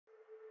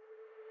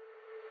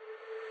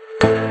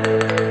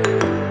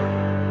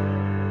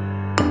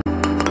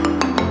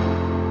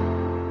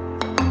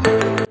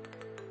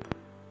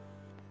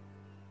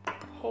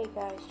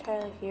guys,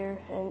 Tyler here,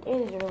 and it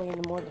is early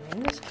in the morning,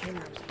 and this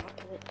camera is not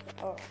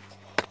gonna,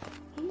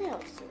 no,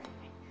 it's alright.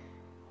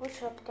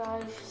 What's up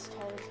guys, it's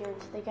Tyler here,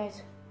 and today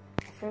guys,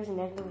 I froze an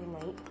egg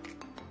overnight.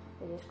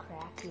 It is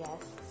cracked,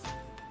 yes.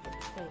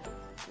 Hey,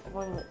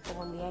 when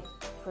the egg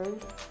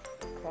froze,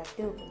 cracked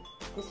open.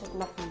 This has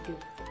nothing to do.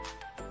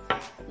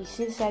 You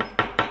see this egg?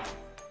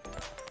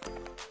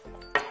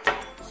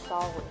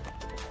 Solid,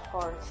 it's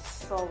hard,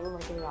 it's solid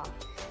like a rock.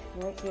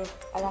 And right here,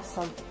 I got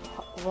some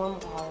warm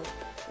water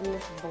in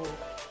this bowl.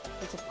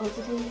 And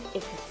supposedly, if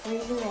you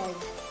freeze an egg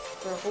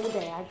for a whole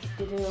day, I just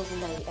did it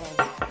overnight and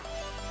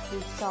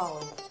it's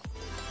solid.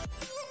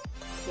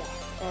 Yeah,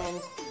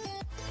 and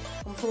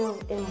I'm putting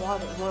it in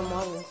water, warm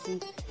water, and see,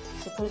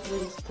 supposedly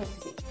it's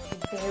supposed to be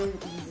very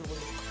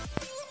easily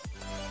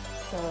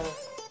to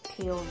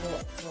peel the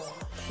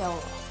shell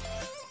off.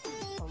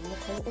 So I'm gonna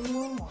put it in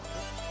warm water.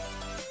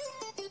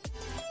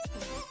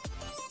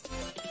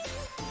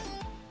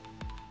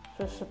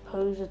 So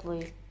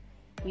supposedly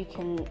you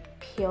can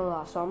peel it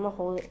off. So I'm gonna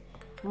hold it.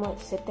 I'm gonna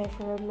let it sit there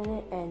for a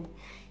minute, and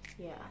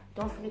yeah,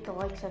 don't forget to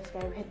like,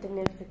 subscribe, hit the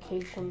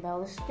notification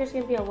bell. This is just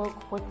gonna be a little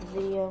quick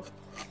video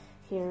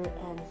here,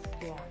 and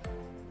yeah,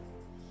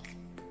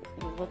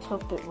 let's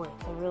hope it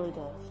works. It really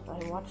does.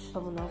 I watched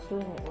someone else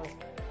doing it work,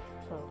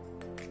 so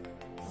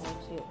I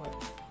want to see it work.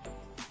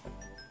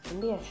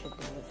 Maybe I should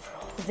do it for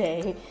all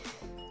day.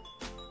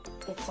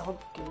 It's all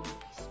gooey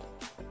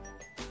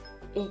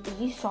stuff.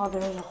 You saw there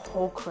was a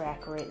whole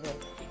crack right there.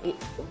 It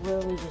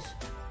literally just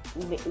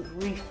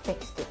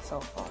refixed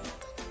itself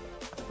almost.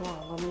 Come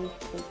on, let me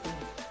think.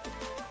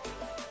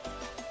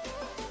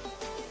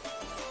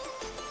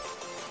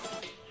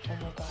 Oh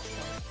my gosh,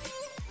 guys.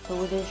 So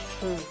it is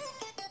true.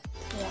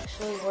 It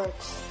actually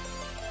works.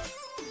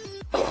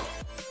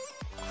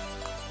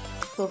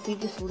 So if you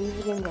just leave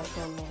it in there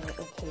for a minute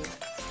or two,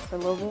 for a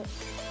little bit.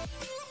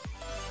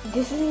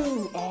 This isn't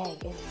an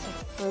egg, it's a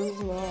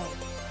frozen egg.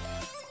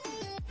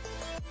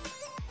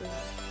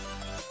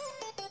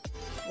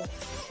 The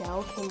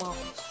shell came off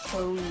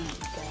so easy,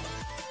 guys.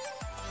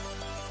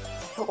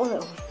 I don't want to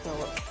overfill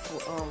it,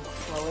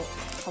 flow it.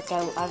 Like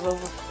I've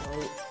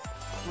overflowed it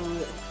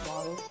with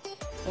water.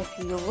 If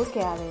you look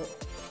at it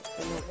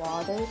in the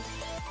water,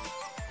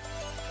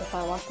 if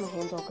I wash my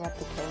hands, I'll grab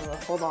the camera.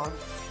 Hold on.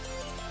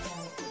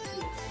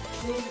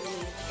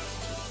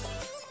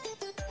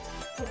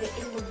 Put it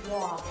in the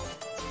water.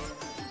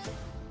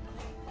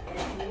 And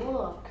if you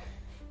look,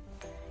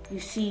 you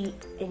see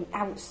an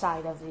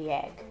outside of the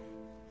egg.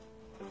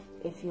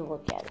 If you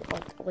look at it,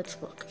 let's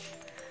look.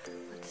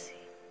 Let's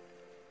see.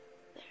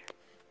 There.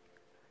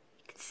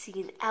 You can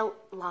see an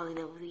outline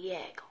of the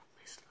egg.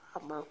 I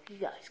don't know if you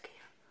guys can.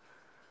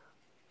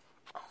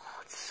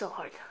 Oh, it's so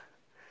hard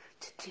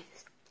to do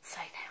this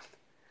side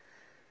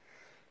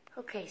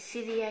down. Okay,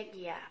 see the egg?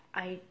 Yeah,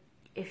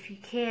 if you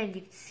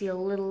can see a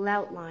little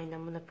outline.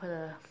 I'm gonna put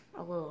a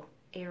little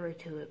arrow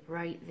to it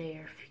right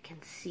there if you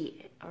can see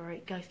it.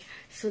 Alright guys,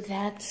 so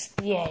that's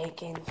the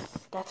egg, and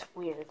that's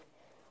weird.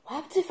 What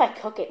happens if I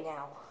cook it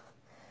now?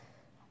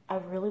 I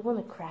really want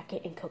to crack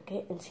it and cook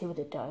it and see what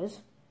it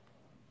does,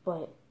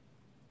 but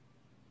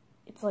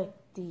it's like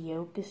the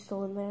yolk is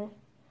still in there.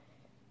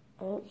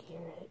 I don't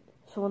hear it.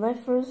 So when I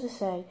froze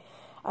this egg,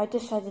 I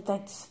decided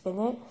I'd spin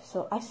it,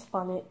 so I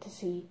spun it to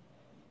see,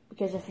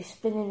 because if you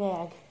spin an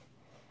egg,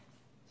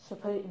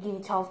 you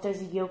can tell if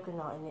there's a yolk or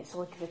not in it. So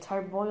like if it's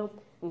hard boiled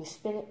and you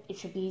spin it, it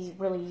should be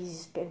really easy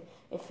to spin.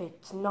 If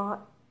it's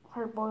not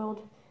hard boiled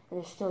and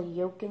there's still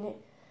yolk in it,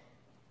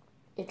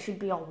 it should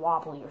be all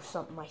wobbly or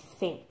something, I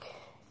think,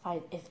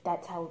 if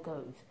that's how it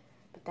goes.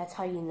 But that's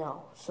how you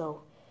know.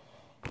 So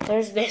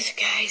there's this,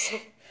 guys.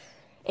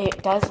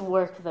 It does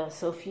work though.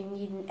 So if you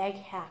need an egg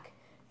hack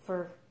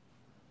for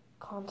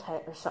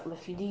content or something,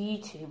 if you do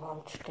YouTube,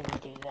 I'm just gonna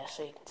do this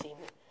so you can see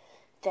me.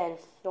 Then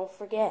don't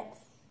forget,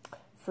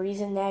 freeze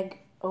an egg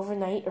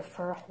overnight or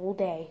for a whole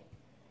day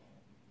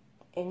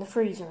in the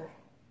freezer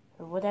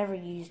or whatever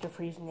you use to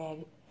freeze an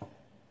egg.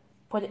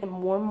 Put it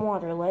in warm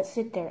water, let it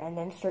sit there, and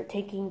then start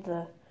taking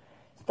the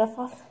stuff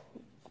off.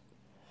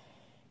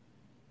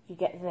 You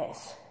get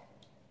this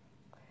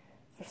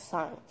for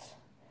science.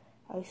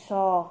 I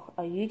saw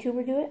a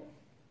YouTuber do it.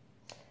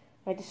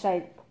 I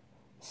decided,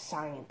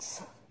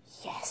 science,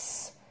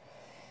 yes.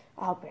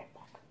 I'll be right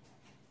back.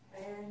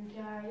 And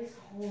guys,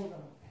 hold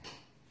on.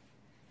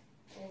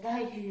 And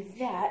I do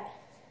that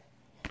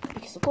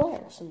because of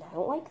glares, and I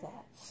don't like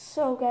that.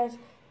 So guys,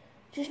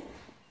 just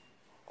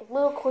a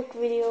little quick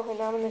video,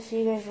 and I'm gonna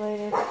see you guys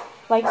later.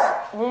 Like,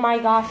 oh my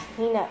gosh,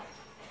 Peanut.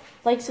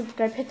 Like,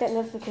 subscribe, hit that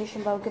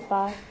notification bell.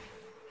 Goodbye.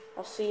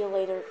 I'll see you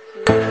later.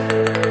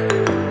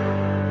 Peace.